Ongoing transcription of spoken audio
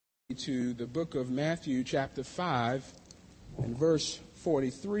to the book of Matthew, chapter 5, and verse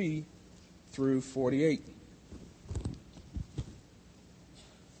 43 through 48.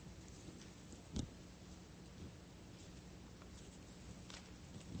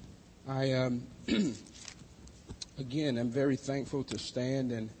 I, again, am very thankful to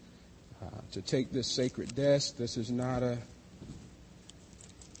stand and to take this sacred desk. This is not a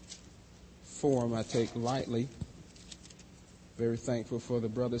forum I take lightly. Very thankful for the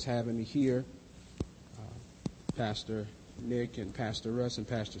brothers having me here, Pastor Nick and Pastor Russ and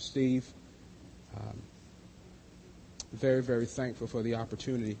Pastor Steve. Very, very thankful for the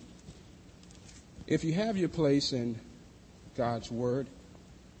opportunity. If you have your place in God's Word,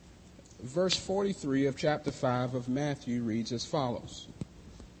 verse 43 of chapter 5 of Matthew reads as follows.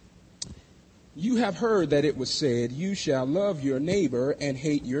 You have heard that it was said, you shall love your neighbor and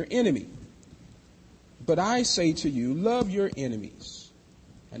hate your enemy. But I say to you, love your enemies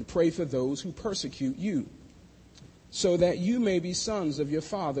and pray for those who persecute you, so that you may be sons of your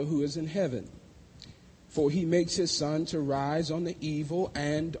Father who is in heaven. For he makes his sun to rise on the evil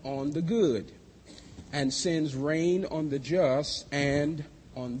and on the good, and sends rain on the just and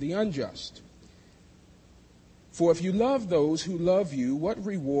on the unjust. For if you love those who love you, what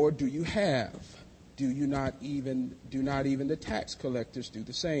reward do you have? Do not even the tax collectors do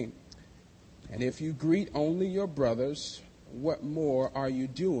the same? And if you greet only your brothers, what more are you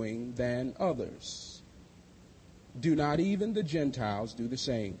doing than others? Do not even the Gentiles do the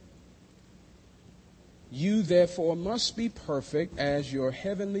same? You therefore must be perfect as your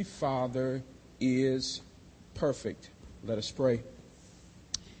heavenly Father is perfect. Let us pray.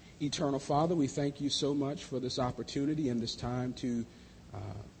 Eternal Father, we thank you so much for this opportunity and this time to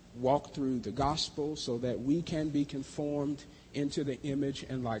walk through the gospel so that we can be conformed into the image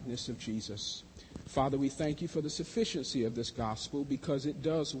and likeness of Jesus. Father, we thank you for the sufficiency of this gospel because it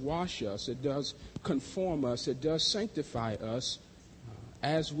does wash us, it does conform us, it does sanctify us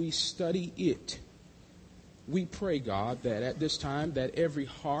as we study it. We pray, God, that at this time that every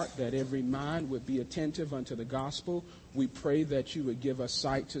heart, that every mind would be attentive unto the gospel. We pray that you would give us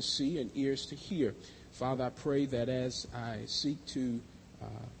sight to see and ears to hear. Father, I pray that as I seek to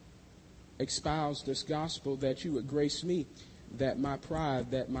espouse this gospel, that you would grace me, that my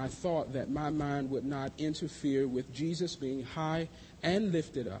pride, that my thought, that my mind would not interfere with Jesus being high and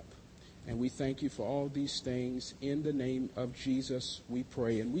lifted up. And we thank you for all these things. In the name of Jesus, we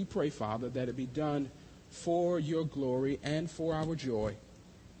pray. And we pray, Father, that it be done for your glory and for our joy.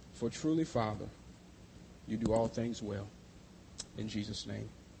 For truly, Father, you do all things well. In Jesus' name,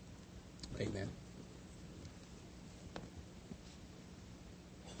 amen.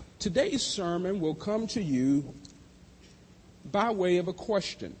 Today's sermon will come to you by way of a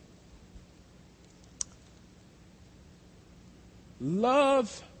question.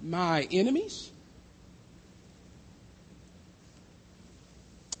 Love my enemies?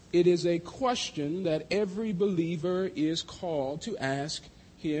 It is a question that every believer is called to ask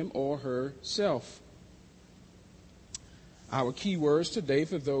him or herself. Our key words today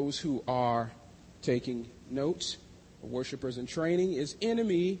for those who are taking notes, worshipers in training, is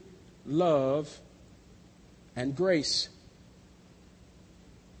enemy, love, and grace.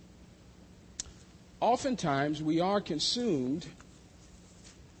 Oftentimes we are consumed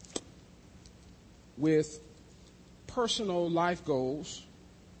with personal life goals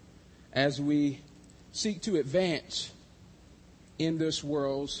as we seek to advance in this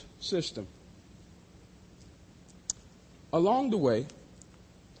world's system. Along the way,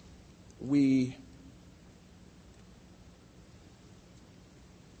 we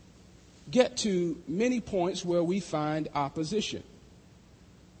get to many points where we find opposition.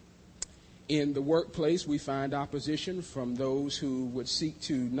 In the workplace, we find opposition from those who would seek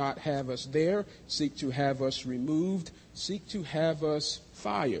to not have us there, seek to have us removed, seek to have us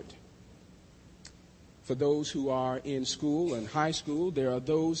fired. For those who are in school and high school, there are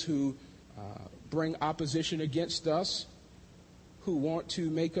those who bring opposition against us, who want to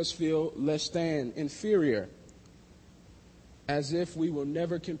make us feel less than, inferior, as if we will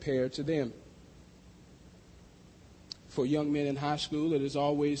never compare to them. For young men in high school, it is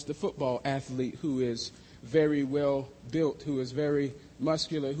always the football athlete who is very well built, who is very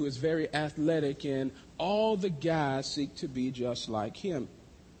muscular, who is very athletic, and all the guys seek to be just like him.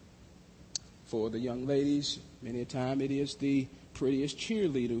 For the young ladies, many a time it is the prettiest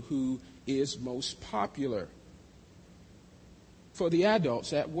cheerleader who is most popular. For the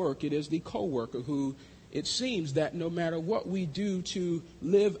adults at work, it is the co-worker who it seems that no matter what we do to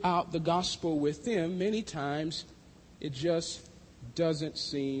live out the gospel with them, many times it just doesn't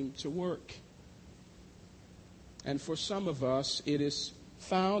seem to work. And for some of us, it is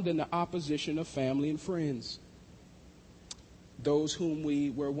found in the opposition of family and friends. Those whom we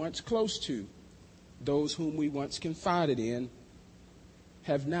were once close to, those whom we once confided in,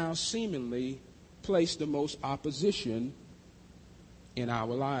 have now seemingly placed the most opposition in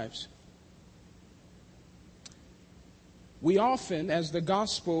our lives. We often, as the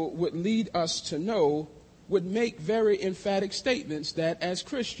gospel would lead us to know, would make very emphatic statements that as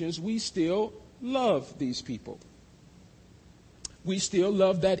Christians we still love these people. We still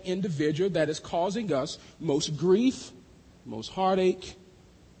love that individual that is causing us most grief, most heartache,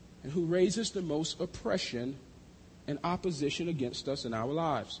 and who raises the most oppression and opposition against us in our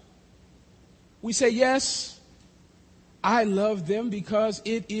lives. We say, yes, I love them because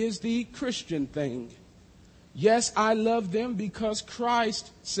it is the Christian thing. Yes, I love them because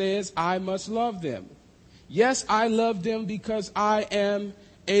Christ says I must love them. Yes, I love them because I am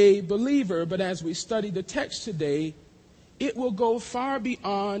a believer. But as we study the text today, it will go far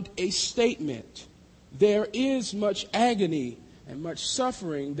beyond a statement. There is much agony and much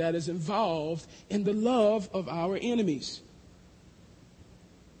suffering that is involved in the love of our enemies.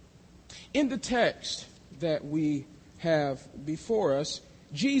 In the text that we have before us,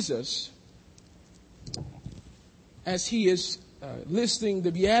 Jesus, as he is listing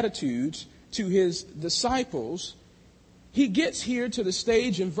the Beatitudes to his disciples, he gets here to the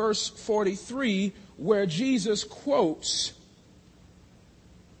stage in verse 43 where Jesus quotes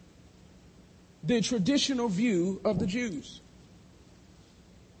the traditional view of the Jews.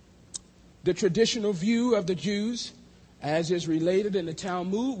 The traditional view of the Jews, as is related in the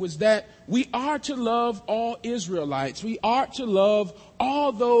Talmud, was that we are to love all Israelites. We are to love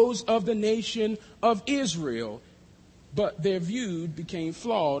all those of the nation of Israel. But their view became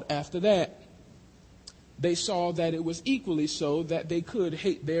flawed after that. They saw that it was equally so that they could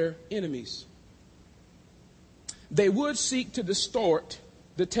hate their enemies. They would seek to distort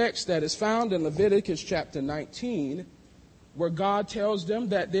the text that is found in Leviticus chapter 19, where God tells them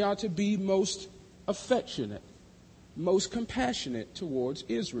that they are to be most affectionate, most compassionate towards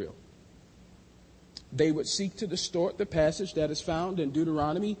Israel. They would seek to distort the passage that is found in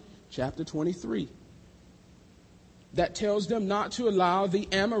Deuteronomy chapter 23, that tells them not to allow the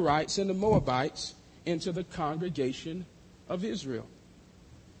Amorites and the Moabites into the congregation of Israel.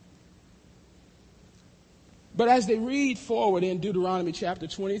 But as they read forward in Deuteronomy chapter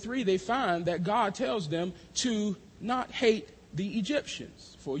 23, they find that God tells them to not hate the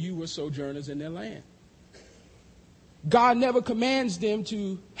Egyptians, for you were sojourners in their land. God never commands them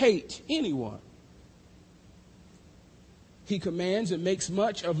to hate anyone. He commands and makes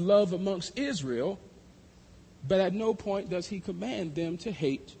much of love amongst Israel, but at no point does he command them to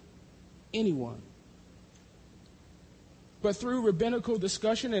hate anyone. But through rabbinical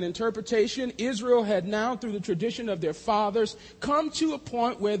discussion and interpretation, Israel had now, through the tradition of their fathers, come to a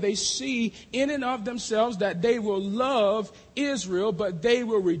point where they see in and of themselves that they will love Israel, but they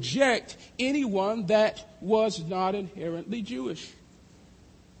will reject anyone that was not inherently Jewish.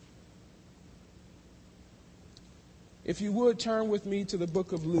 If you would turn with me to the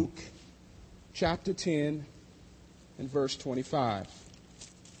book of Luke, chapter 10 and verse 25,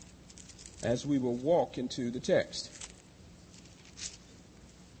 as we will walk into the text.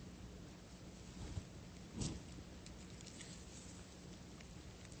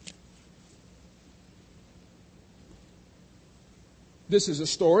 This is a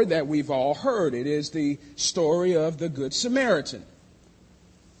story that we've all heard. It is the story of the Good Samaritan.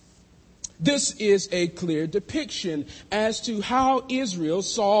 This is a clear depiction as to how Israel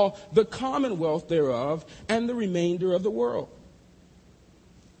saw the commonwealth thereof and the remainder of the world.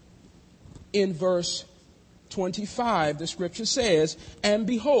 In verse 25, the scripture says, "And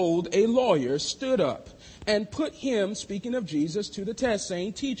behold, a lawyer stood up and put him," speaking of Jesus, "to the test,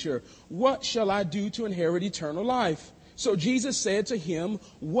 saying, 'Teacher, what shall I do to inherit eternal life?' So Jesus said to him,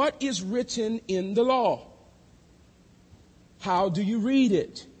 'What is written in the law? How do you read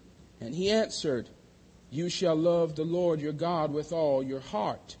it?' And he answered, 'You shall love the Lord your God with all your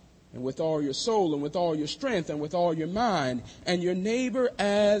heart, and with all your soul, and with all your strength, and with all your mind, and your neighbor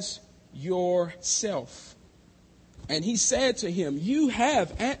as yourself.' And he said to him, 'You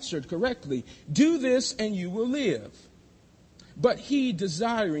have answered correctly. Do this and you will live.' But he,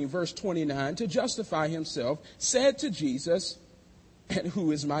 desiring," verse 29, "to justify himself, said to Jesus, 'And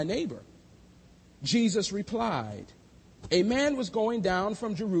who is my neighbor?' Jesus replied, 'A man was going down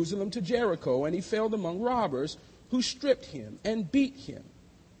from Jerusalem to Jericho, and he fell among robbers, who stripped him and beat him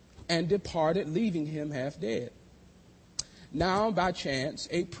and departed, leaving him half dead. Now by chance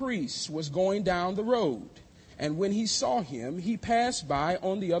a priest was going down the road, and when he saw him, he passed by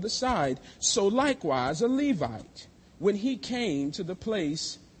on the other side. So likewise a Levite, when he came to the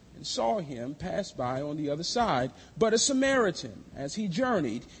place and saw him pass by on the other side. But a Samaritan, as he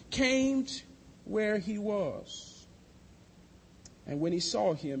journeyed, came where he was. And when he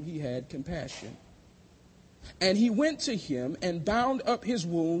saw him, he had compassion. And he went to him and bound up his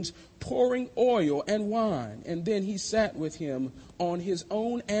wounds, pouring oil and wine. And then he sat with him on his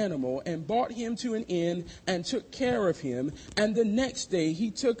own animal and brought him to an inn and took care of him. And the next day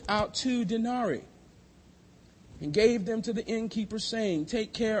he took out 2 denarii and gave them to the innkeeper, saying,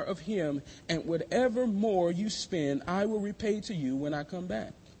 take care of him, and whatever more you spend, I will repay to you when I come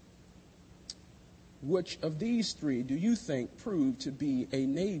back. Which of these 3 do you think proved to be a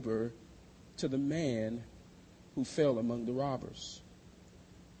neighbor to the man who fell among the robbers?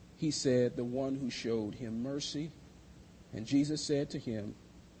 He said, the one who showed him mercy. And Jesus said to him,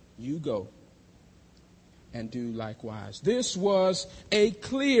 you go and do likewise. This was a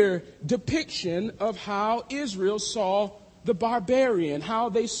clear depiction of how Israel saw the barbarian, how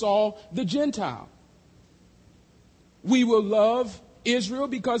they saw the Gentile. We will love Israel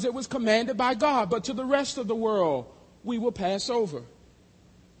because it was commanded by God, but to the rest of the world, we will pass over.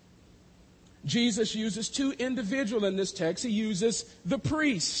 Jesus uses 2 individuals in this text. He uses the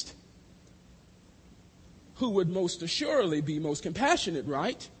priest, who would most assuredly be most compassionate,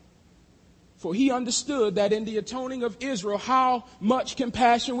 right? For he understood that in the atoning of Israel, how much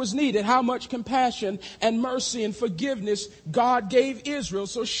compassion was needed, how much compassion and mercy and forgiveness God gave Israel.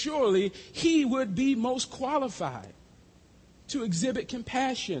 So surely he would be most qualified to exhibit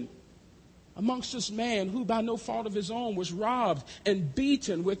compassion amongst this man who by no fault of his own was robbed and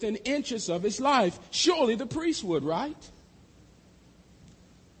beaten within inches of his life. Surely the priest would, right?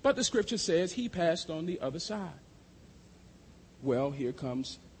 But the scripture says he passed on the other side. Well, here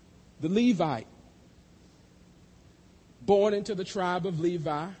comes the Levite, born into the tribe of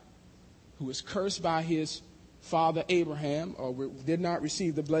Levi, who was cursed by his father Abraham, or did not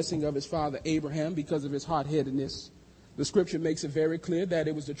receive the blessing of his father Abraham because of his hard-headedness. The scripture makes it very clear that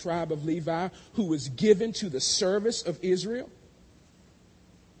it was the tribe of Levi who was given to the service of Israel.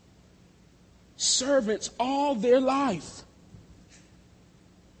 Servants all their life.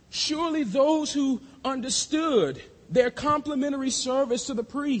 Surely those who understood their complimentary service to the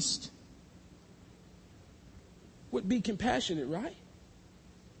priest would be compassionate, right?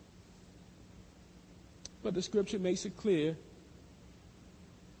 But the scripture makes it clear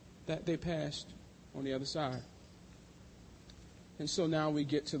that they passed on the other side. And so now we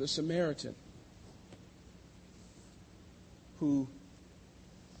get to the Samaritan, who,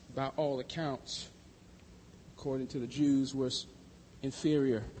 by all accounts, according to the Jews, was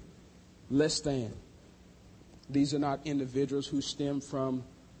inferior, less than. These are not individuals who stem from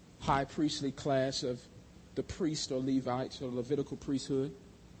high priestly class of the priest or Levites or Levitical priesthood.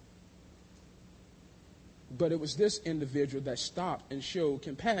 But it was this individual that stopped and showed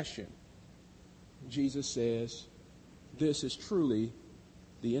compassion. Jesus says, this is truly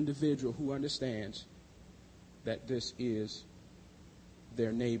the individual who understands that this is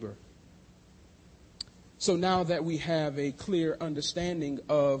their neighbor. So now that we have a clear understanding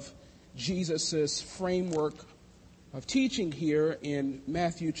of Jesus' framework of teaching here in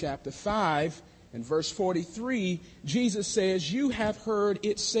Matthew chapter 5 and verse 43, Jesus says, you have heard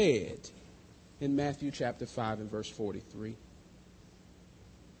it said, in Matthew chapter 5 and verse 43.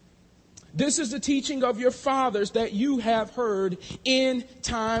 This is the teaching of your fathers that you have heard in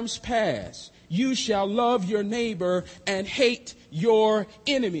times past. You shall love your neighbor and hate your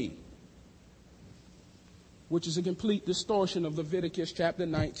enemy. Which is a complete distortion of Leviticus chapter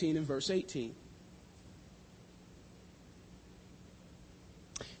 19 and verse 18.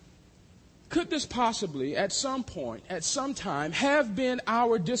 Could this possibly, at some point, at some time, have been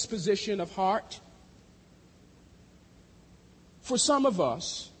our disposition of heart? For some of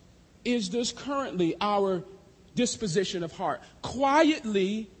us, is this currently our disposition of heart?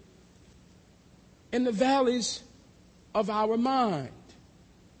 Quietly in the valleys of our mind.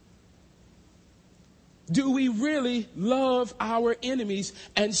 Do we really love our enemies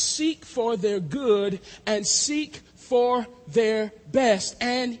and seek for their good and seek for their best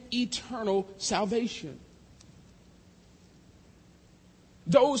and eternal salvation?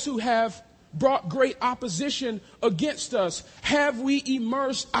 Those who have brought great opposition against us, have we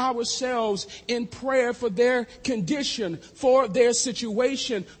immersed ourselves in prayer for their condition, for their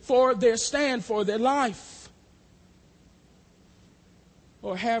situation, for their stand, for their life?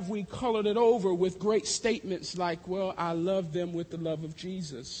 Or have we colored it over with great statements like, well, I love them with the love of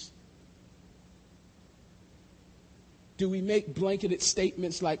Jesus? Do we make blanketed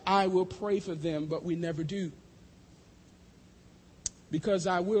statements like, I will pray for them, but we never do? Because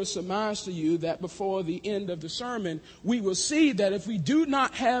I will surmise to you that before the end of the sermon, we will see that if we do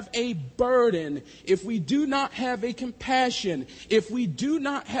not have a burden, if we do not have a compassion, if we do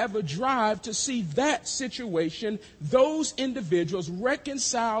not have a drive to see that situation, those individuals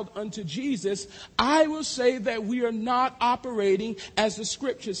reconciled unto Jesus, I will say that we are not operating as the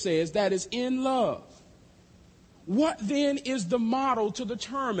scripture says, that is in love. What then is the model to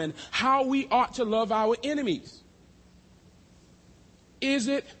determine how we ought to love our enemies? Is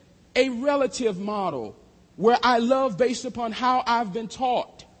it a relative model where I love based upon how I've been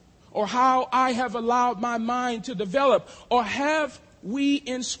taught or how I have allowed my mind to develop? Or have we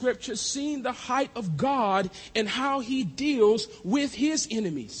in Scripture seen the height of God and how he deals with his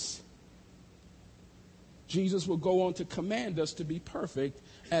enemies? Jesus will go on to command us to be perfect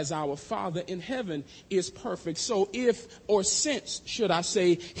as our Father in heaven is perfect. So since, should I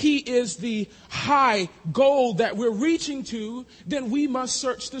say, he is the high goal that we're reaching to, then we must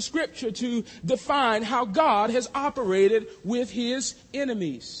search the scripture to define how God has operated with his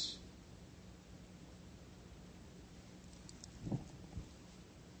enemies.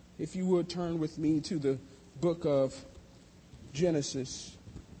 If you would turn with me to the book of Genesis,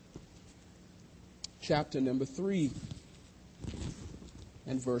 chapter number 3.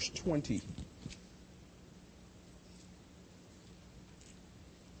 And verse 20.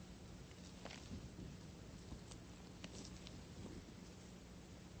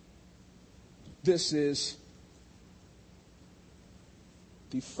 This is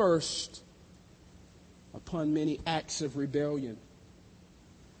the first upon many acts of rebellion.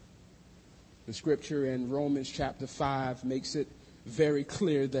 The scripture in Romans chapter 5 makes it very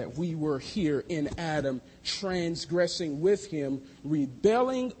clear that we were here in Adam, transgressing with him,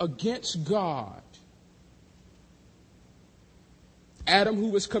 rebelling against God. Adam, who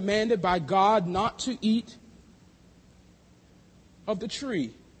was commanded by God not to eat of the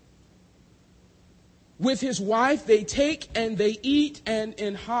tree. With his wife, they take and they eat, and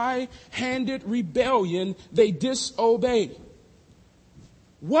in high-handed rebellion, they disobey.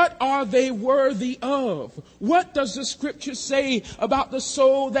 What are they worthy of? What does the scripture say about the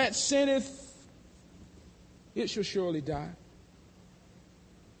soul that sinneth? It shall surely die.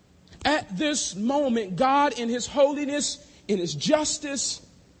 At this moment, God in his holiness, in his justice,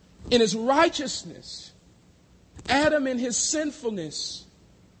 in his righteousness, Adam in his sinfulness,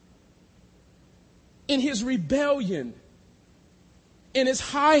 in his rebellion, in his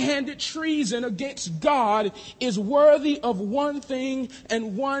high-handed treason against God, is worthy of one thing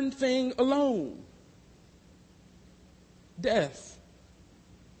and one thing alone: death.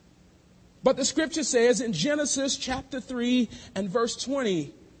 But the scripture says in Genesis chapter 3 and verse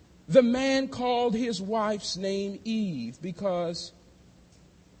 20, the man called his wife's name Eve because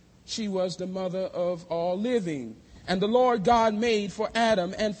she was the mother of all living. And the Lord God made for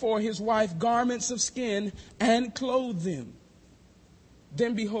Adam and for his wife garments of skin and clothed them.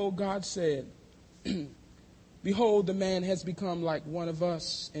 Then behold, God said, behold, the man has become like one of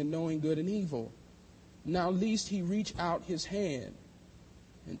us in knowing good and evil. Now lest he reach out his hand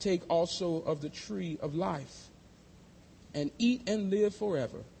and take also of the tree of life and eat and live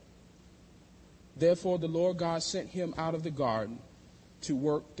forever. Therefore the Lord God sent him out of the garden to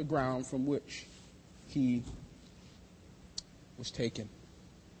work the ground from which he was taken.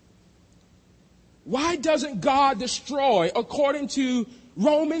 Why doesn't God destroy, according to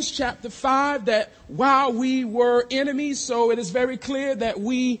Romans chapter 5, that while we were enemies, so it is very clear that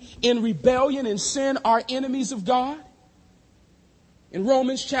we in rebellion and sin are enemies of God? In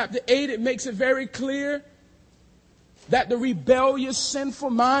Romans chapter 8, it makes it very clear that the rebellious, sinful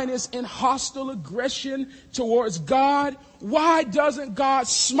mind is in hostile aggression towards God. Why doesn't God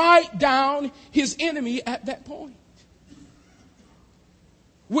smite down his enemy at that point?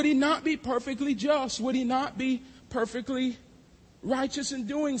 Would he not be perfectly just? Would he not be perfectly righteous in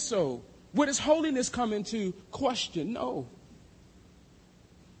doing so? Would his holiness come into question? No.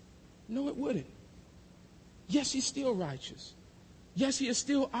 No, it wouldn't. Yes, he's still righteous. Yes, he is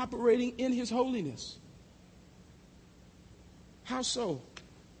still operating in his holiness. How so?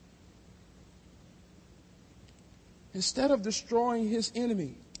 Instead of destroying his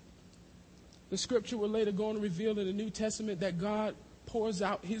enemy, the scripture will later go on to reveal in the New Testament that God pours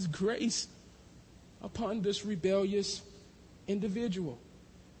out his grace upon this rebellious individual.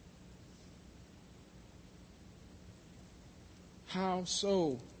 How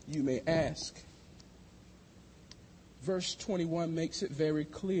so, you may ask? Verse 21 makes it very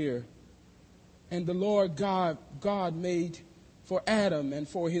clear. And the Lord God made for Adam and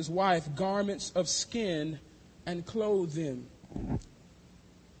for his wife garments of skin and clothed them.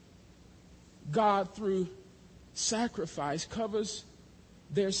 God, through sacrifice, covers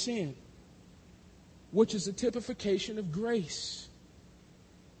their sin, which is a typification of grace.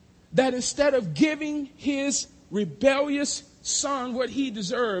 That instead of giving his rebellious son what he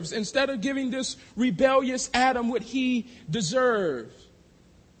deserves, instead of giving this rebellious Adam what he deserves,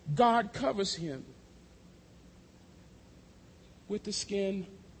 God covers him with the skin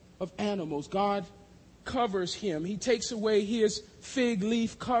of animals. God covers him. He takes away his fig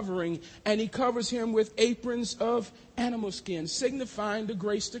leaf covering and he covers him with aprons of animal skin, signifying the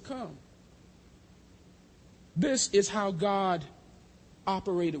grace to come. This is how God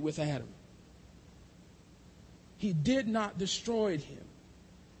operated with Adam. He did not destroy him,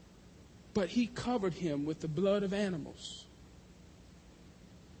 but he covered him with the blood of animals,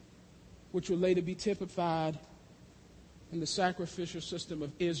 which will later be typified in the sacrificial system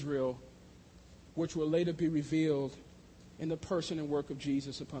of Israel, which will later be revealed in the person and work of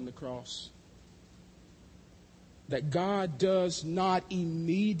Jesus upon the cross. That God does not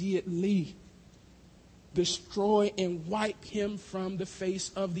immediately destroy and wipe him from the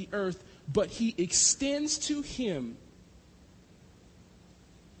face of the earth, but he extends to him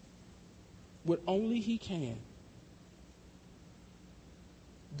what only he can.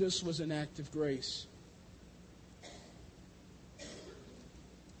 This was an act of grace.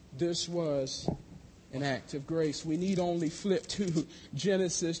 This was an act of grace. We need only flip to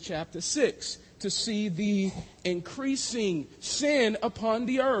Genesis chapter 6 to see the increasing sin upon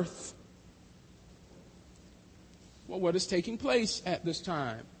the earth. Well, what is taking place at this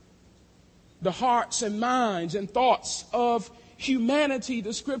time? The hearts and minds and thoughts of humanity,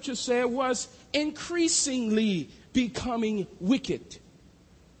 the scripture said, was increasingly becoming wicked.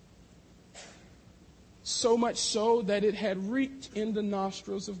 So much so that it had reeked in the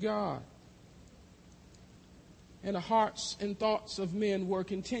nostrils of God. And the hearts and thoughts of men were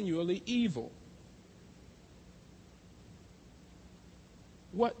continually evil.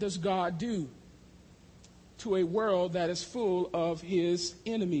 What does God do to a world that is full of his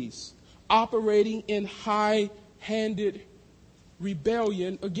enemies, operating in high-handed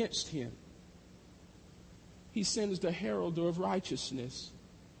rebellion against him? He sends the heralder of righteousness,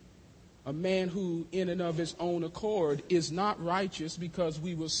 a man who in and of his own accord is not righteous, because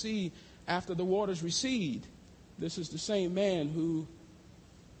we will see after the waters recede, this is the same man who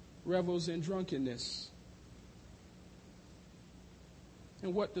revels in drunkenness.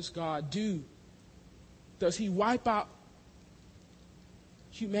 And what does God do? Does he wipe out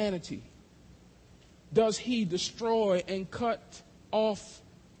humanity? Does he destroy and cut off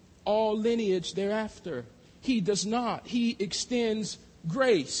all lineage thereafter? He does not. He extends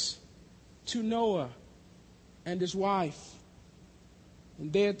grace to Noah and his wife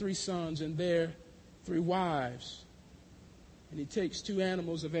and their 3 sons and their 3 wives. And he takes 2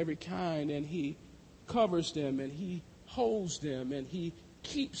 animals of every kind and he covers them and he holds them and he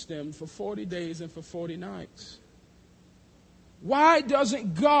keeps them for 40 days and for 40 nights. Why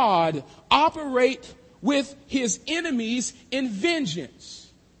doesn't God operate with his enemies in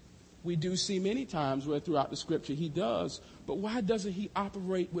vengeance? We do see many times where throughout the scripture he does, but why doesn't he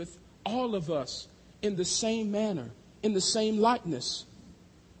operate with all of us in the same manner, in the same likeness?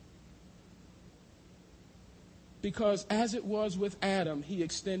 Because as it was with Adam, he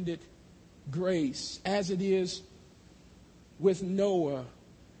extended grace. As it is with Noah,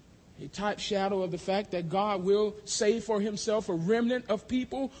 a type shadow of the fact that God will save for himself a remnant of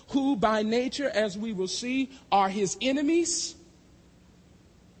people who by nature, as we will see, are his enemies.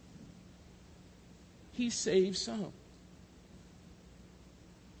 He saves some.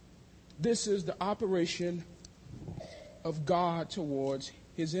 This is the operation of God towards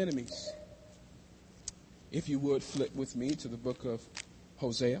his enemies. If you would flip with me to the book of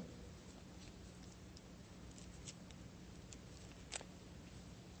Hosea.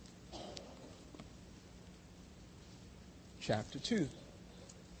 Chapter 2.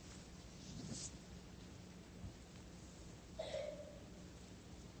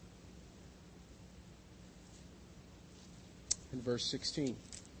 And verse 16.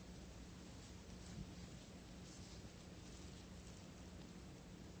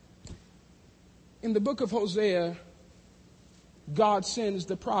 In the book of Hosea, God sends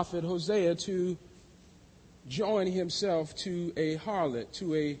the prophet Hosea to join himself to a harlot,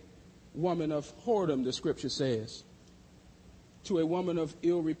 to a woman of whoredom, the scripture says, to a woman of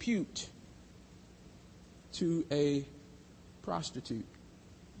ill repute, to a prostitute.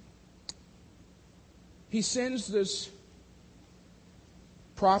 He sends this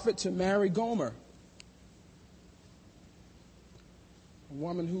prophet to marry Gomer, a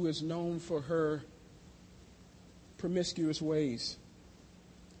woman who is known for her promiscuous ways.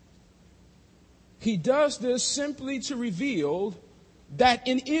 He does this simply to reveal that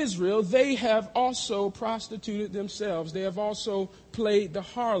in Israel they have also prostituted themselves. They have also played the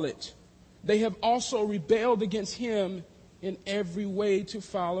harlot. They have also rebelled against him in every way to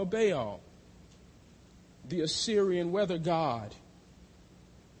follow Baal, the Assyrian weather god.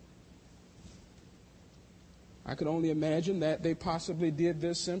 I could only imagine that they possibly did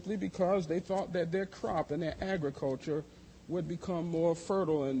this simply because they thought that their crop and their agriculture would become more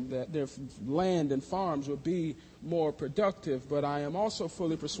fertile and that their land and farms would be more productive. But I am also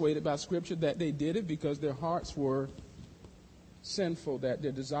fully persuaded by Scripture that they did it because their hearts were sinful, that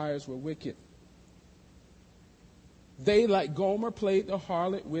their desires were wicked. They, like Gomer, played the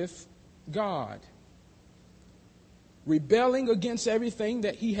harlot with God, rebelling against everything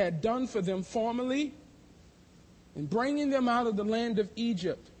that he had done for them formerly and bringing them out of the land of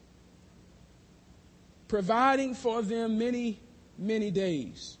Egypt, providing for them many, many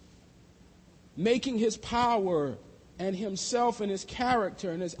days, making his power and himself and his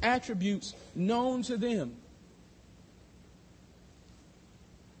character and his attributes known to them.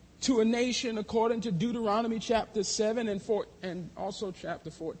 To a nation, according to Deuteronomy chapter 7 and also chapter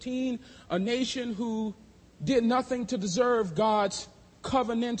 14, a nation who did nothing to deserve God's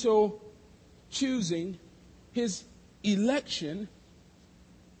covenantal choosing, his election,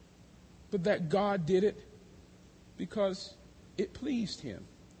 but that God did it because it pleased him.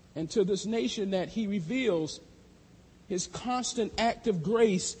 And to this nation that he reveals his constant act of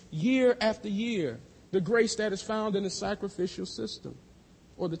grace year after year, the grace that is found in the sacrificial system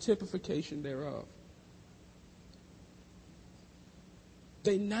or the typification thereof.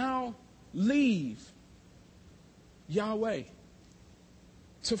 They now leave Yahweh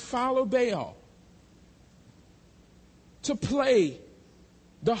to follow Baal, to play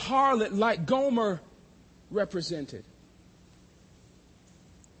the harlot like Gomer represented.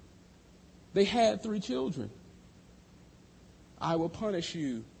 They had 3 children. I will punish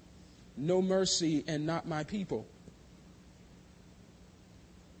you, no mercy, and not my people.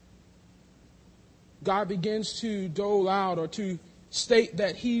 God begins to dole out or to state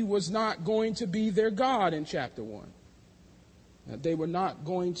that he was not going to be their God in chapter 1. That they were not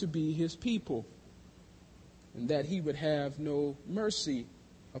going to be his people. And that he would have no mercy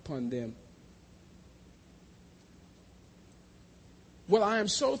upon them. Well, I am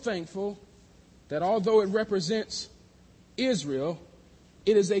so thankful that although it represents Israel,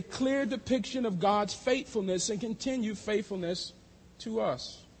 it is a clear depiction of God's faithfulness and continued faithfulness to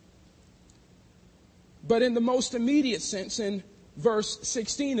us. But in the most immediate sense, in verse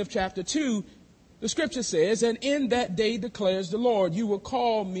 16 of chapter 2, the scripture says, "And in that day declares the Lord, you will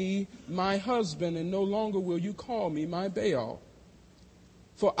call me my husband, and no longer will you call me my Baal.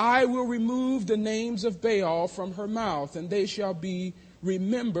 For I will remove the names of Baal from her mouth, and they shall be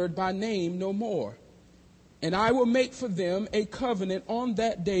remembered by name no more. And I will make for them a covenant on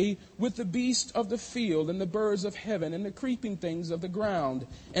that day with the beasts of the field and the birds of heaven and the creeping things of the ground.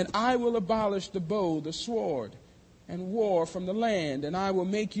 And I will abolish the bow, the sword, and war from the land. And I will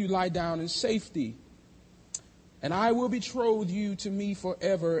make you lie down in safety. And I will betroth you to me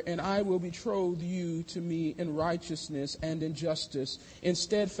forever. And I will betroth you to me in righteousness and in justice, in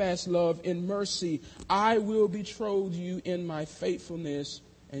steadfast love, in mercy. I will betroth you in my faithfulness,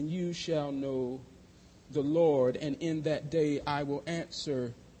 and you shall know the Lord. And in that day I will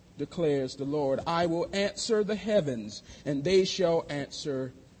answer, declares the Lord. I will answer the heavens, and they shall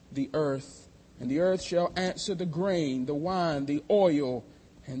answer the earth. And the earth shall answer the grain, the wine, the oil,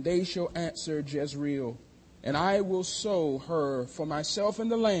 and they shall answer Jezreel. And I will sow her for myself in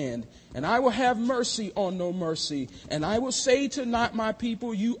the land, and I will have mercy on no mercy. And I will say to not my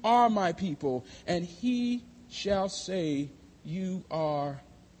people, you are my people. And he shall say, you are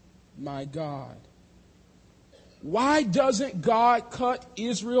my God." Why doesn't God cut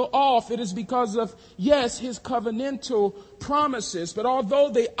Israel off? It is because of, yes, his covenantal promises. But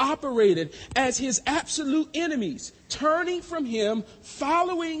although they operated as his absolute enemies, turning from him,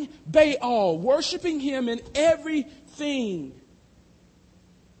 following Baal, worshiping him in everything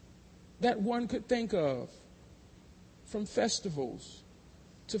that one could think of, from festivals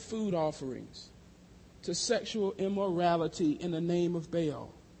to food offerings to sexual immorality in the name of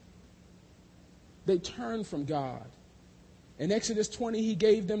Baal. They turned from God. In Exodus 20, he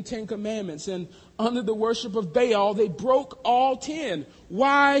gave them 10 commandments. And under the worship of Baal, they broke all 10.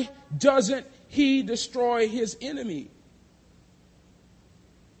 Why doesn't he destroy his enemy?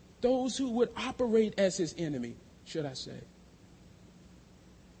 Those who would operate as his enemy, should I say.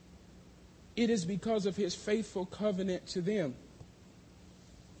 It is because of his faithful covenant to them.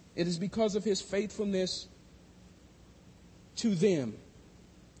 It is because of his faithfulness to them.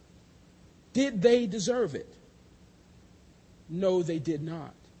 Did they deserve it? No, they did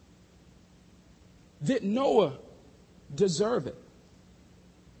not. Did Noah deserve it?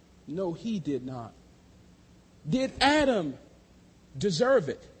 No, he did not. Did Adam deserve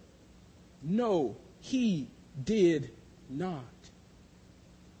it? No, he did not.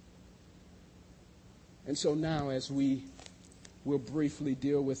 And so now, as we will briefly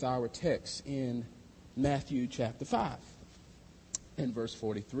deal with our text in Matthew chapter 5 and verse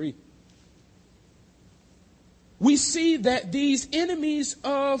 43, we see that these enemies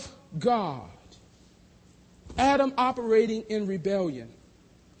of God, Adam operating in rebellion,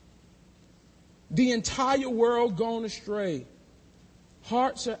 the entire world gone astray,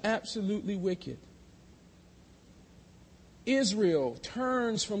 hearts are absolutely wicked, Israel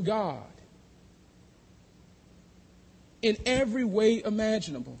turns from God in every way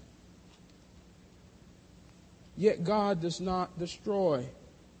imaginable. Yet God does not destroy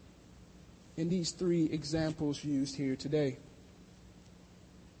in these three examples used here today.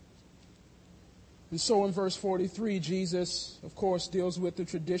 And so in verse 43, Jesus, of course, deals with the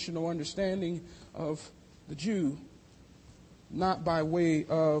traditional understanding of the Jew, not by way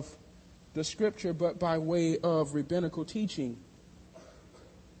of the scripture, but by way of rabbinical teaching.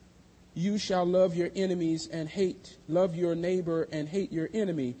 You shall love your enemies and love your neighbor and hate your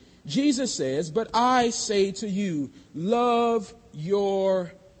enemy. Jesus says, but I say to you, love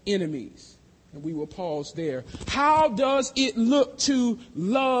your enemies. And we will pause there. How does it look to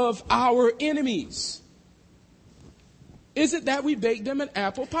love our enemies? Is it that we bake them an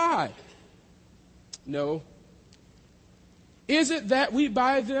apple pie? No. Is it that we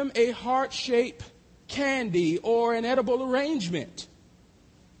buy them a heart-shaped candy or an edible arrangement?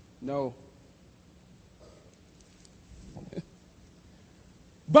 No.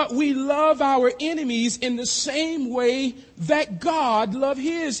 But we love our enemies in the same way that God loved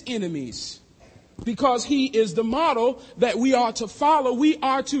his enemies. Because he is the model that we are to follow. We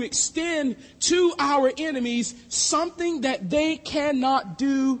are to extend to our enemies something that they cannot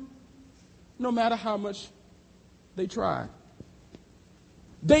do no matter how much they try.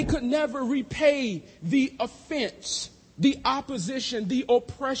 They could never repay the offense, the opposition, the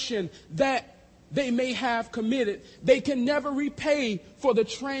oppression that they may have committed. They can never repay for the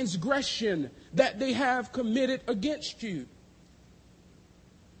transgression that they have committed against you.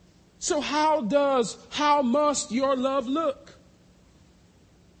 So how must your love look?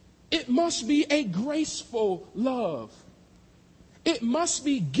 It must be a graceful love. It must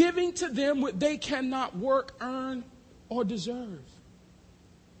be giving to them what they cannot work, earn, or deserve.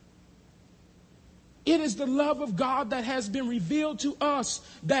 It is the love of God that has been revealed to us,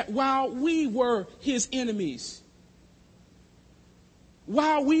 that while we were his enemies,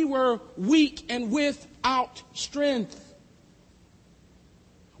 while we were weak and without strength,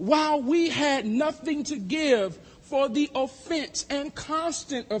 while we had nothing to give for the offense and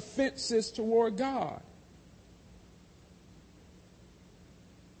constant offenses toward God,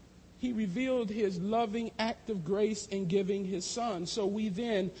 he revealed his loving act of grace in giving his son. So we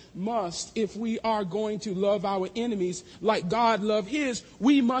then must, if we are going to love our enemies like God loved his,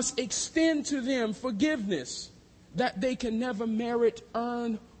 we must extend to them forgiveness that they can never merit,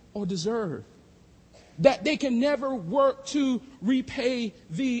 earn, or deserve. That they can never work to repay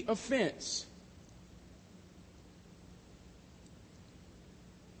the offense.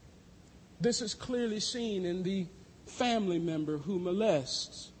 This is clearly seen in the family member who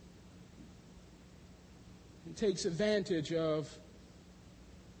molests and takes advantage of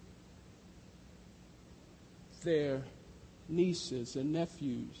their nieces and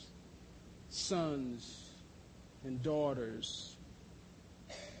nephews, sons and daughters,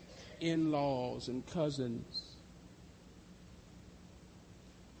 in-laws and cousins.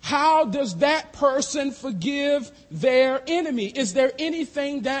 How does that person forgive their enemy? Is there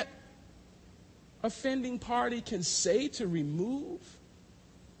anything that offending party can say to remove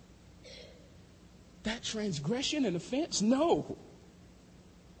that transgression and offense? No.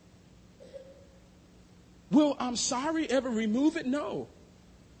 Will I'm sorry ever remove it? No.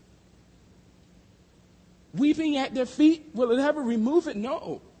 Weeping at their feet, will it ever remove it?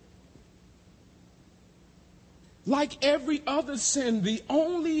 No. Like every other sin, the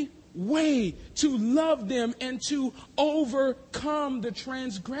only way to love them and to overcome the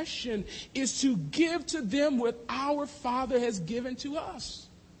transgression is to give to them what our Father has given to us.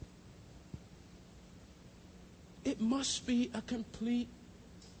 It must be a complete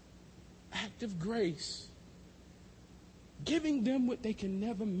act of grace, giving them what they can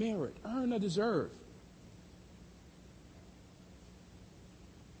never merit, earn, or deserve.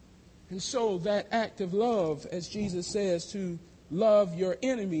 And so that act of love, as Jesus says, to love your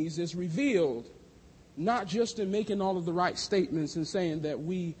enemies, is revealed not just in making all of the right statements and saying that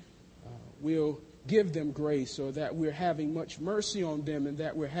we will give them grace, or that we're having much mercy on them, and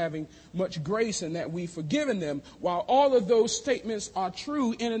that we're having much grace, and that we've forgiven them. While all of those statements are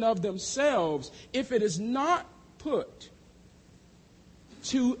true in and of themselves, if it is not put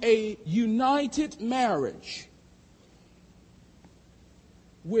to a united marriage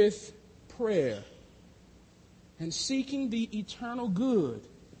with prayer and seeking the eternal good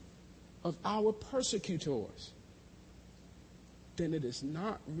of our persecutors, then it is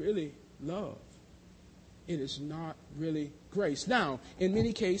not really love. It is not really grace. Now, in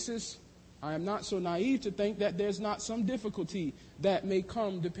many cases, I am not so naive to think that there's not some difficulty that may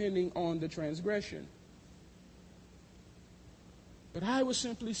come depending on the transgression. But I would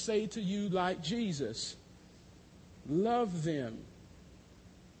simply say to you, like Jesus, love them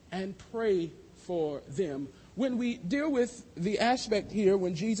and pray for them. When we deal with the aspect here,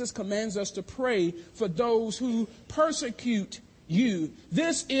 when Jesus commands us to pray for those who persecute you,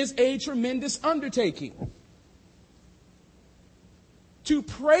 this is a tremendous undertaking. To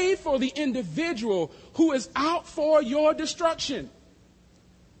pray for the individual who is out for your destruction.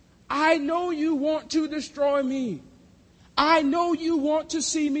 I know you want to destroy me. I know you want to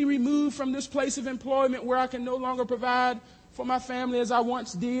see me removed from this place of employment where I can no longer provide for my family as I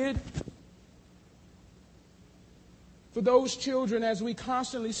once did. For those children, as we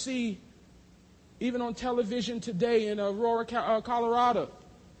constantly see, even on television today in Aurora, Colorado,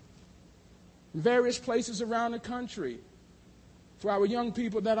 various places around the country, for our young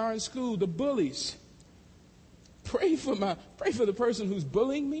people that are in school, the bullies. Pray for the person who's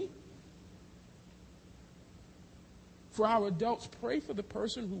bullying me. For our adults, pray for the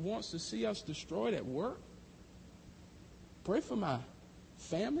person who wants to see us destroyed at work. Pray for my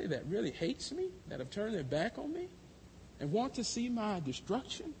family that really hates me, that have turned their back on me and want to see my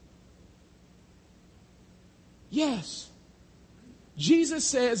destruction. Yes. Jesus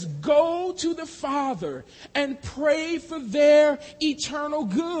says, go to the Father and pray for their eternal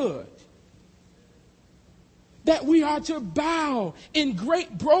good. That we are to bow in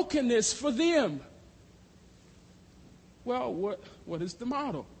great brokenness for them. Well, what is the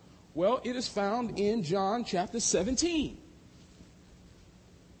model? Well, it is found in John chapter 17.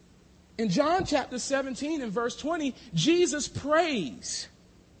 In John chapter 17 and verse 20, Jesus prays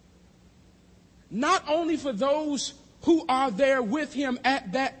not only for those who are there with him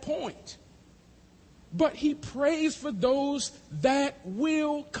at that point, but he prays for those that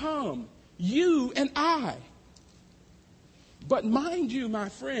will come, you and I. But mind you, my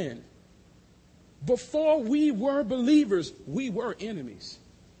friend, before we were believers, we were enemies.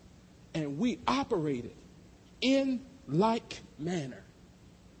 And we operated in like manner.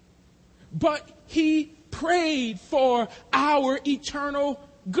 But he prayed for our eternal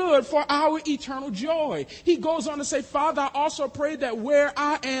good, for our eternal joy. He goes on to say, Father, I also pray that where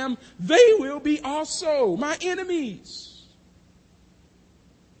I am, they will be also my enemies.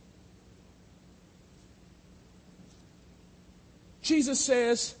 Jesus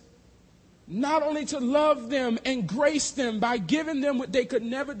says, not only to love them and grace them by giving them what they could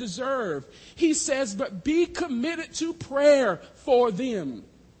never deserve. He says, but be committed to prayer for them.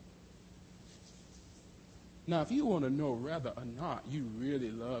 Now, if you want to know whether or not you really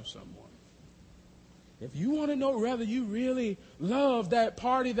love someone, if you want to know whether you really love that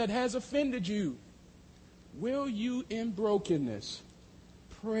party that has offended you, will you in brokenness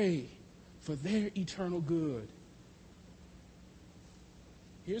pray for their eternal good?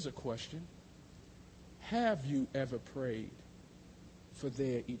 Here's a question. Have you ever prayed for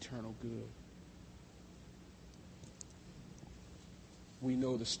their eternal good? We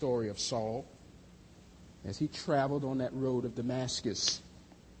know the story of Saul as he traveled on that road of Damascus,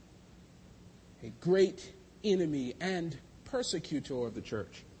 a great enemy and persecutor of the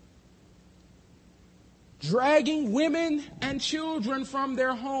church, dragging women and children from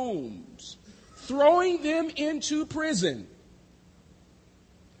their homes, throwing them into prison,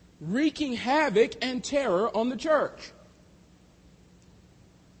 wreaking havoc and terror on the church.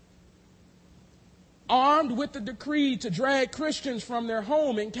 Armed with the decree to drag Christians from their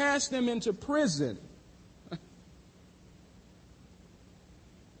home and cast them into prison.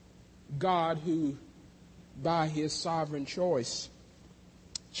 God, who by his sovereign choice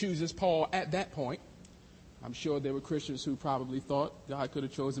chooses Paul at that point. I'm sure there were Christians who probably thought God could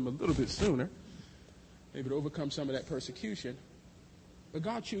have chosen him a little bit sooner, maybe to overcome some of that persecution. But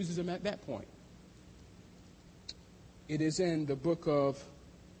God chooses him at that point. It is in the book of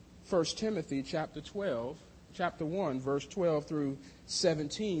 1 Timothy chapter 1, verse 12 through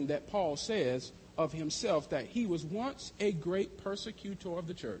 17, that Paul says of himself that he was once a great persecutor of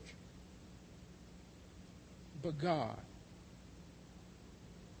the church. But God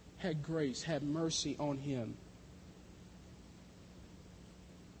had grace, had mercy on him.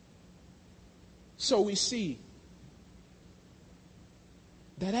 So we see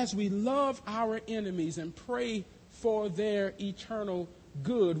that as we love our enemies and pray for their eternal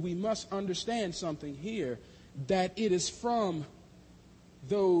good, we must understand something here, that it is from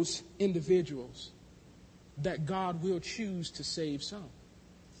those individuals that God will choose to save some.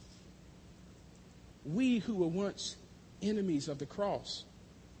 We who were once enemies of the cross,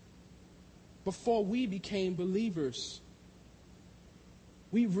 before we became believers,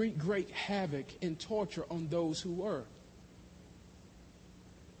 we wreaked great havoc and torture on those who were.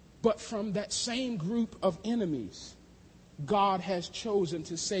 But from that same group of enemies, God has chosen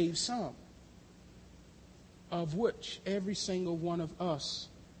to save some, of which every single one of us,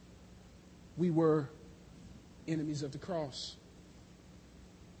 we were enemies of the cross.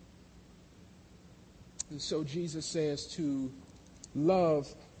 And so Jesus says to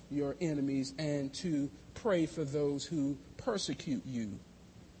love your enemies and to pray for those who persecute you.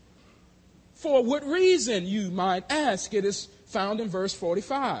 For what reason, you might ask? It is found in verse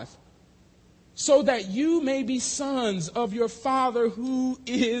 45. So that you may be sons of your Father who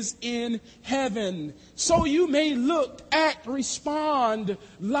is in heaven. So you may look, act, respond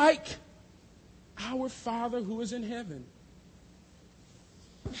like our Father who is in heaven.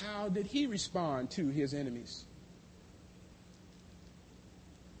 How did he respond to his enemies?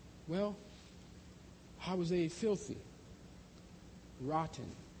 Well, how was they filthy,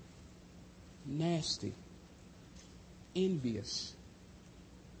 rotten, nasty, envious,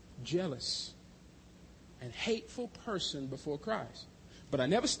 jealous, and hateful person before Christ. But I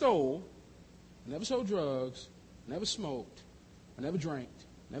never stole, I never sold drugs, never smoked, I never drank,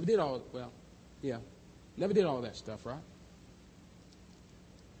 never did all, never did all that stuff, right?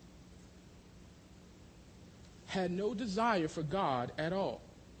 Had no desire for God at all.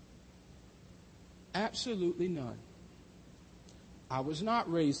 Absolutely none. I was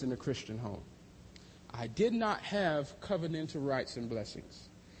not raised in a Christian home. I did not have covenantal rights and blessings.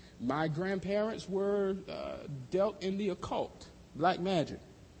 My grandparents were dealt in the occult, black magic.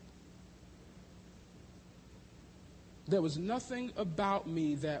 There was nothing about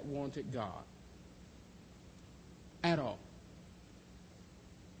me that wanted God at all.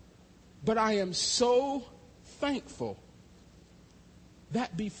 But I am so thankful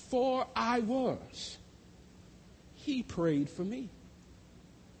that before I was, he prayed for me.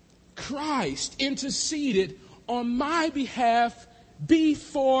 Christ interceded on my behalf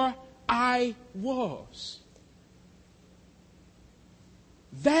before I was.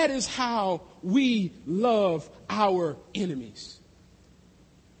 That is how we love our enemies.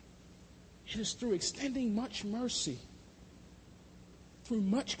 It is through extending much mercy, through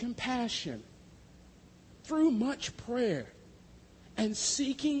much compassion, through much prayer, and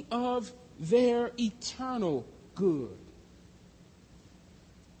seeking of their eternal good.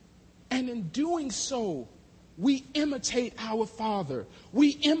 And in doing so, we imitate our Father.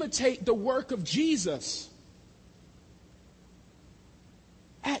 We imitate the work of Jesus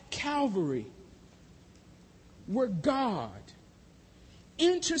at Calvary, where God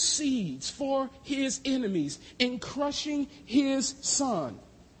intercedes for his enemies in crushing his Son.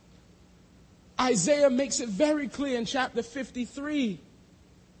 Isaiah makes it very clear in chapter 53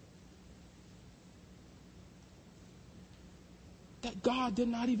 that God did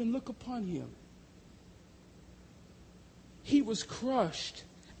not even look upon him. He was crushed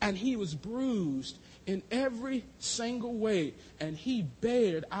and he was bruised in every single way, and he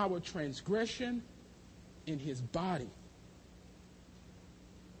bared our transgression in his body.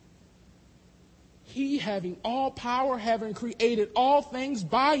 He, having all power, having created all things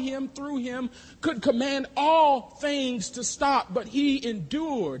by him, through him, could command all things to stop, but he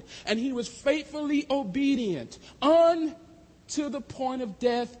endured, and he was faithfully obedient unto the point of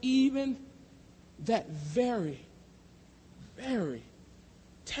death, even that very, very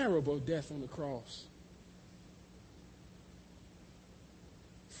terrible death on the cross.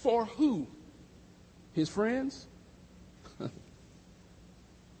 For who? His friends?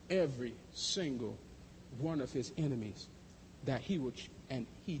 Every single one of his enemies that he would, and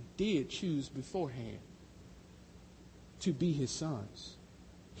he did choose beforehand to be his sons.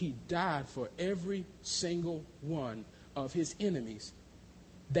 He died for every single one of his enemies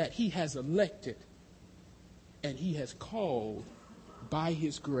that he has elected and he has called by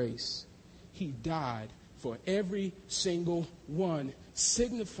his grace. He died for every single one,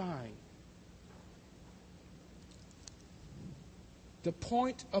 signifying the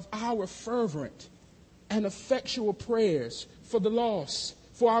point of our fervent and effectual prayers for the lost,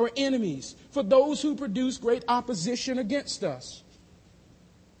 for our enemies, for those who produce great opposition against us.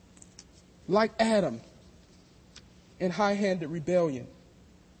 Like Adam in high-handed rebellion.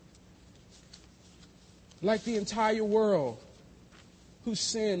 Like the entire world whose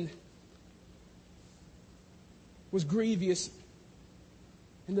sin was grievous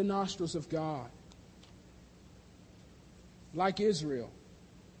in the nostrils of God. Like Israel,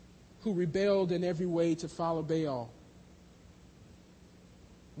 who rebelled in every way to follow Baal.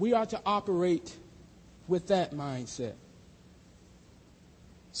 We are to operate with that mindset.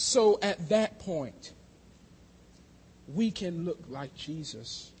 So at that point, we can look like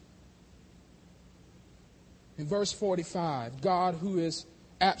Jesus. In verse 45, God, who is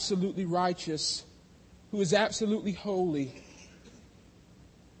absolutely righteous, who is absolutely holy,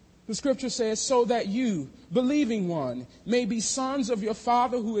 the scripture says, so that you, believing one, may be sons of your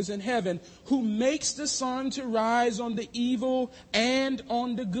Father who is in heaven, who makes the sun to rise on the evil and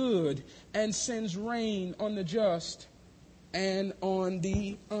on the good, and sends rain on the just and on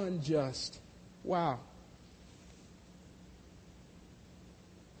the unjust. Wow.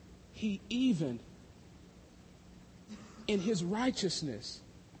 He even, in his righteousness,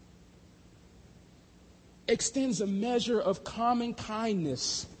 extends a measure of common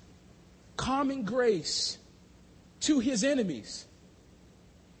kindness, common grace to his enemies,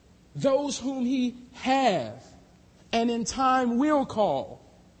 those whom he have and in time will call,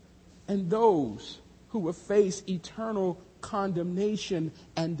 and those who will face eternal condemnation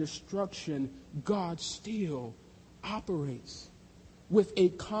and destruction. God still operates with a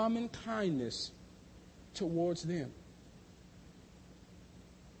common kindness towards them.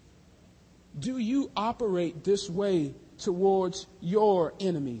 Do you operate this way towards your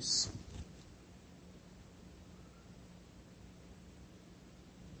enemies?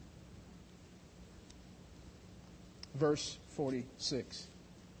 Verse 46.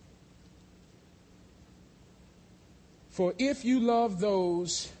 For if you love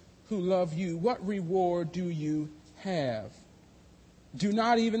those who love you, what reward do you have? Do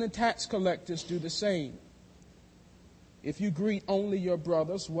not even the tax collectors do the same? If you greet only your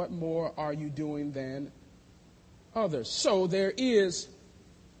brothers, what more are you doing than others? So there is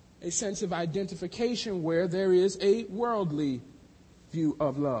a sense of identification where there is a worldly view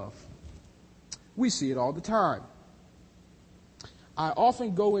of love. We see it all the time. I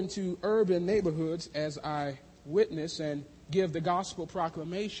often go into urban neighborhoods as I witness and give the gospel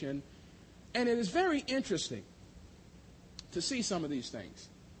proclamation, and it is very interesting to see some of these things.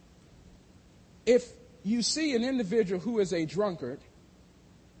 If you see an individual who is a drunkard,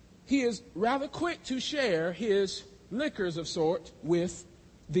 he is rather quick to share his liquors of sort with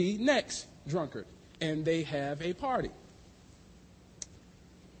the next drunkard, and they have a party.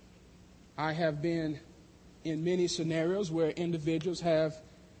 I have been in many scenarios where individuals have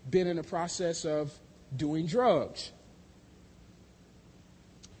been in the process of doing drugs.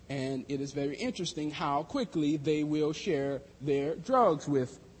 And it is very interesting how quickly they will share their drugs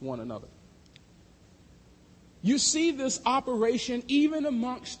with one another. You see this operation even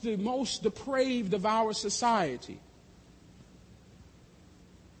amongst the most depraved of our society.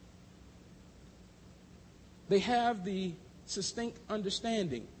 They have the distinct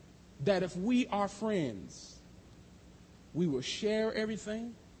understanding that if we are friends, we will share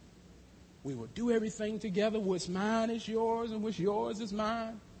everything. We will do everything together. What's mine is yours and what's yours is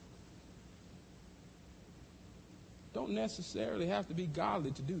mine. Don't necessarily have to be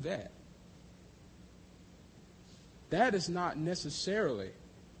godly to do that. That is not necessarily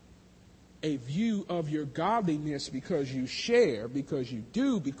a view of your godliness because you share, because you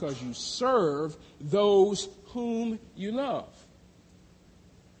do, because you serve those whom you love.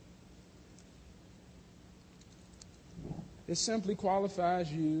 It simply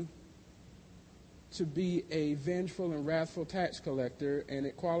qualifies you to be a vengeful and wrathful tax collector, and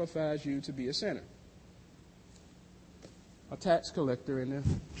it qualifies you to be a sinner. A tax collector and a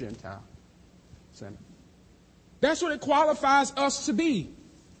Gentile sinner. That's what it qualifies us to be.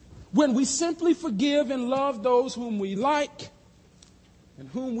 When we simply forgive and love those whom we like and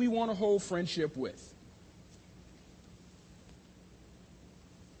whom we want to hold friendship with.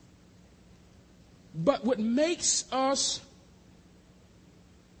 But what makes us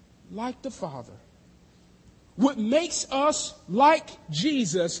like the Father, what makes us like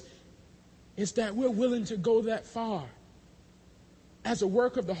Jesus, is that we're willing to go that far. As a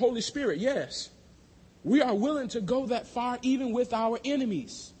work of the Holy Spirit, yes. We are willing to go that far even with our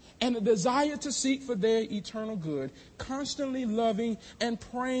enemies. And a desire to seek for their eternal good, constantly loving and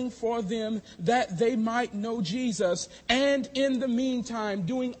praying for them that they might know Jesus, and in the meantime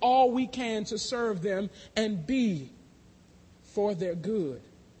doing all we can to serve them and be for their good.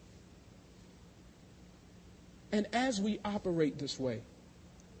 And as we operate this way,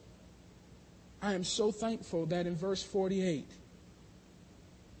 I am so thankful that in verse 48,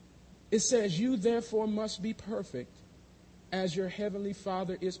 it says, you therefore must be perfect as your heavenly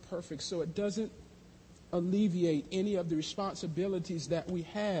Father is perfect. So it doesn't alleviate any of the responsibilities that we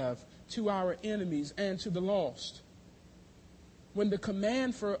have to our enemies and to the lost. When the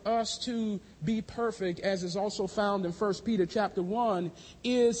command for us to be perfect, as is also found in 1 Peter chapter 1,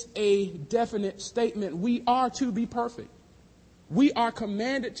 is a definite statement. We are to be perfect. We are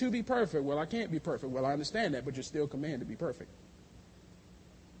commanded to be perfect. Well, I can't be perfect. Well, I understand that, but you're still commanded to be perfect.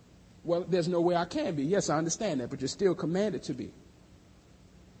 Well, there's no way I can be. Yes, I understand that, but you're still commanded to be.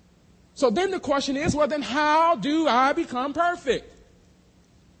 So then the question is, well, then how do I become perfect?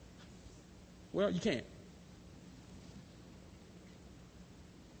 Well, you can't.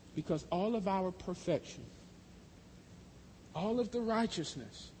 Because all of our perfection, all of the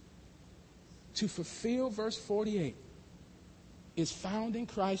righteousness to fulfill verse 48 is found in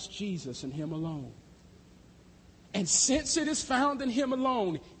Christ Jesus and Him alone. And since it is found in Him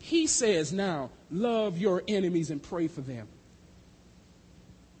alone, He says now, love your enemies and pray for them.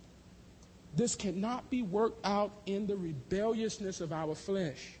 This cannot be worked out in the rebelliousness of our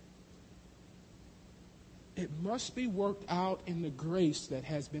flesh. It must be worked out in the grace that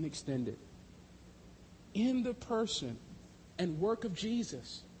has been extended in the person and work of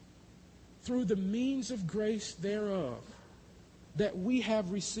Jesus, through the means of grace thereof that we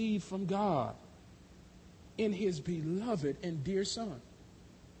have received from God in His beloved and dear Son.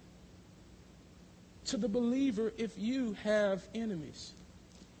 To the believer, if you have enemies,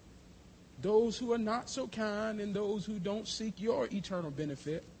 those who are not so kind and those who don't seek your eternal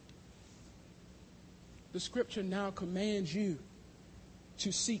benefit, the Scripture now commands you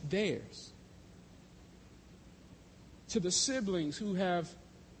to seek theirs. To the siblings who have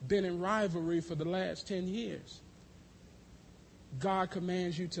been in rivalry for the last 10 years, God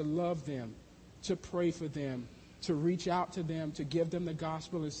commands you to love them, to pray for them, to reach out to them, to give them the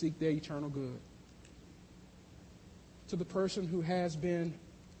gospel and seek their eternal good. To the person who has been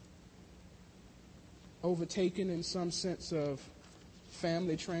overtaken in some sense of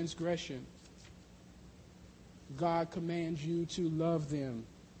family transgression, God commands you to love them,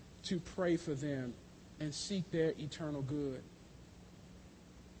 to pray for them, and seek their eternal good.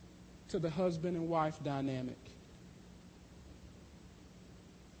 To the husband and wife dynamic,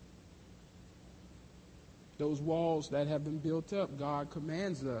 those walls that have been built up, God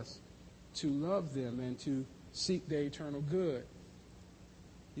commands us to love them and to seek their eternal good.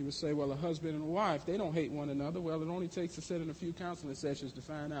 You would say, well, a husband and a wife, they don't hate one another. Well, it only takes to sit in a few counseling sessions to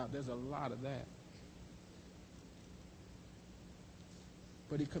find out. There's a lot of that.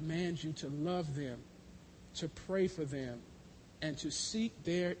 But He commands you to love them, to pray for them, and to seek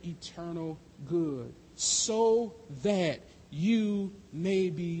their eternal good, so that you may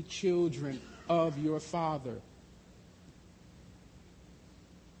be children of your Father.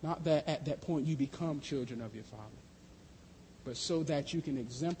 Not that at that point you become children of your Father, but so that you can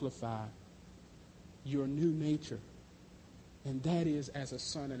exemplify your new nature, and that is as a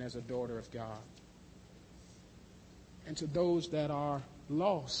son and as a daughter of God. And to those that are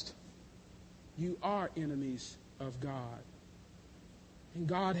lost, you are enemies of God. And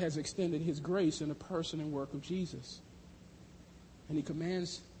God has extended His grace in the person and work of Jesus. And He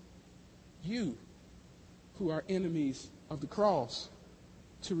commands you, who are enemies of the cross,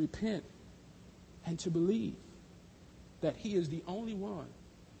 to repent and to believe that He is the only one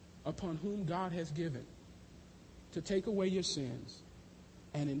upon whom God has given to take away your sins.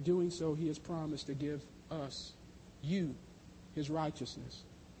 And in doing so, He has promised to give us, you, His righteousness.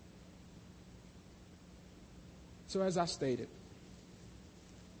 So as I stated,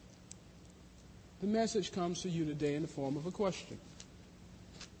 the message comes to you today in the form of a question.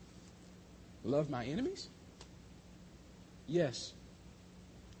 Love my enemies? Yes.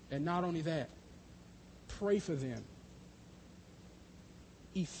 And not only that, pray for them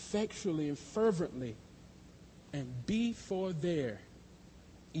effectually and fervently, and be for their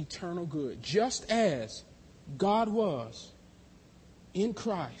eternal good, just as God was in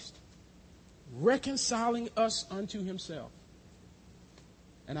Christ, reconciling us unto Himself.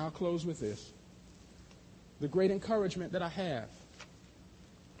 And I'll close with this. The great encouragement that I have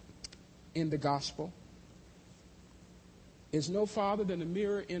in the gospel is no farther than the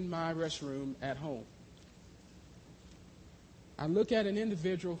mirror in my restroom at home. I look at an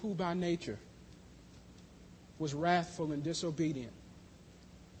individual who by nature was wrathful and disobedient,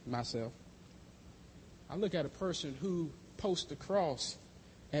 myself. I look at a person who, post the cross,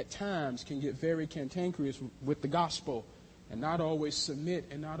 at times can get very cantankerous with the gospel and not always submit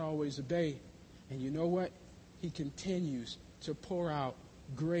and not always obey. And you know what? He continues to pour out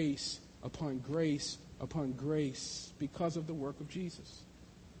grace upon grace upon grace because of the work of Jesus.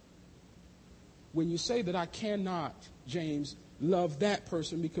 When you say that I cannot, James, love that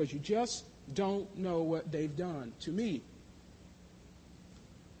person because you just don't know what they've done to me,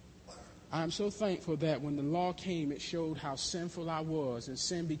 I'm so thankful that when the law came, it showed how sinful I was, and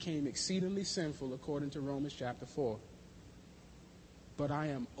sin became exceedingly sinful according to Romans chapter 4. But I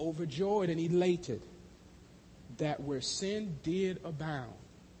am overjoyed and elated that where sin did abound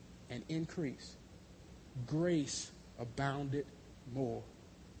and increase, grace abounded more.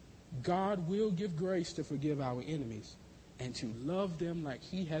 God will give grace to forgive our enemies and to love them like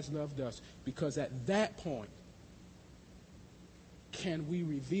he has loved us, because at that point, can we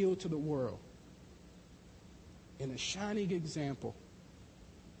reveal to the world in a shining example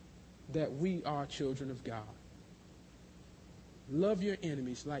that we are children of God. Love your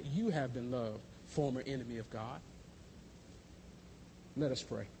enemies like you have been loved, former enemy of God. Let us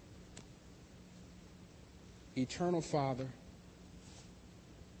pray. Eternal Father,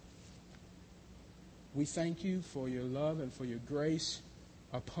 we thank you for your love and for your grace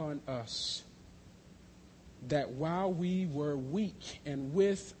upon us, that while we were weak and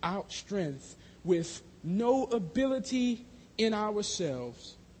without strength, with no ability in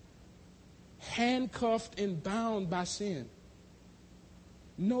ourselves, handcuffed and bound by sin,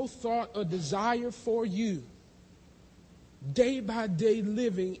 no thought or desire for you, day by day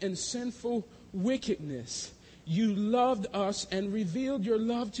living in sinful wickedness, you loved us and revealed your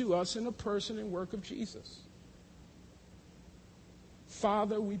love to us in the person and work of Jesus.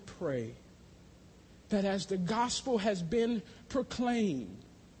 Father, we pray that as the gospel has been proclaimed,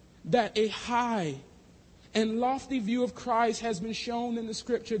 that a high and lofty view of Christ has been shown in the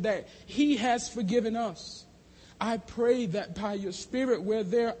scripture, that he has forgiven us. I pray that by your Spirit, where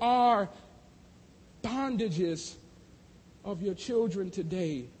there are bondages of your children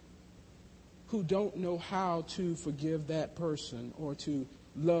today who don't know how to forgive that person or to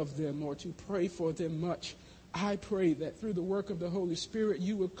love them or to pray for them much, I pray that through the work of the Holy Spirit,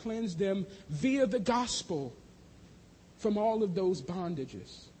 you will cleanse them via the gospel from all of those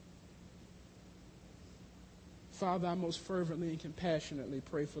bondages. Father, I most fervently and compassionately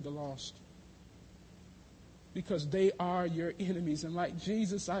pray for the lost, because they are your enemies. And like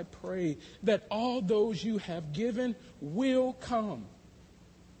Jesus, I pray that all those you have given will come,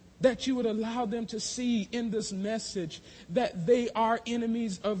 that you would allow them to see in this message that they are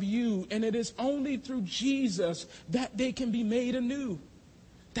enemies of you. And it is only through Jesus that they can be made anew,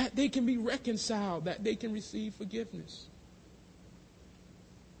 that they can be reconciled, that they can receive forgiveness.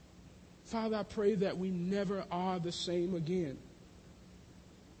 Father, I pray that we never are the same again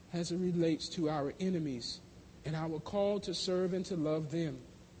as it relates to our enemies and our call to serve and to love them.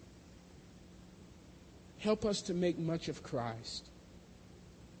 Help us to make much of Christ.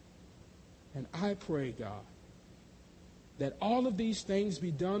 And I pray, God, that all of these things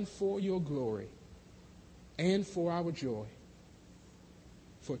be done for your glory and for our joy.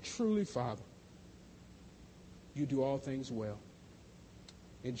 For truly, Father, you do all things well.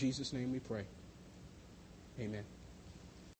 In Jesus' name we pray. Amen.